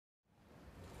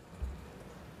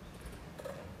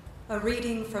A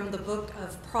reading from the book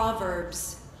of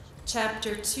Proverbs,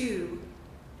 chapter 2,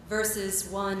 verses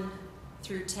 1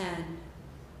 through 10.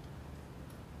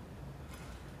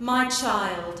 My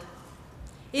child,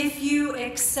 if you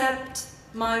accept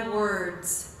my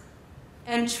words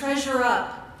and treasure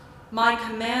up my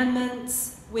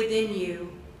commandments within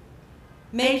you,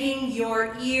 making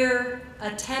your ear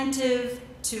attentive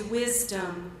to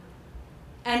wisdom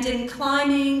and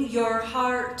inclining your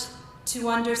heart to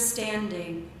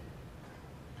understanding,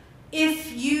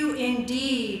 if you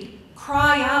indeed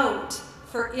cry out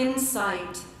for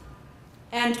insight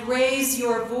and raise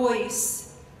your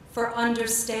voice for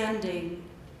understanding,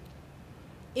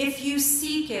 if you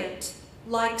seek it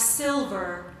like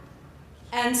silver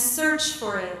and search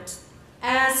for it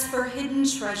as for hidden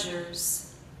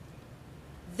treasures,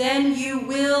 then you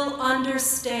will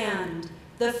understand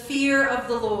the fear of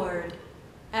the Lord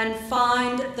and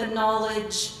find the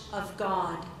knowledge of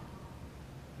God.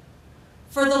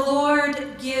 For the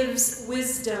Lord gives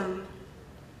wisdom.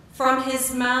 From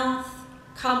his mouth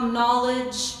come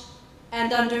knowledge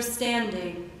and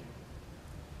understanding.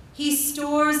 He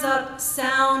stores up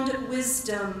sound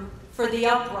wisdom for the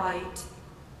upright.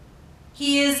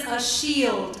 He is a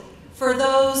shield for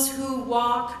those who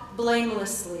walk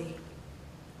blamelessly,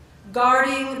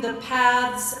 guarding the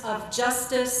paths of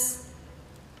justice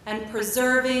and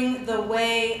preserving the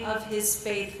way of his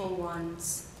faithful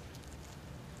ones.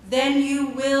 Then you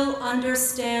will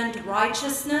understand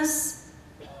righteousness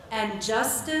and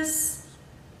justice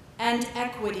and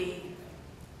equity,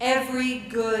 every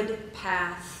good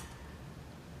path.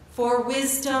 For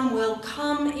wisdom will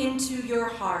come into your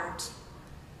heart,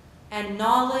 and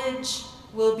knowledge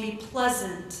will be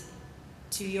pleasant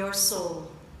to your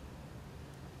soul.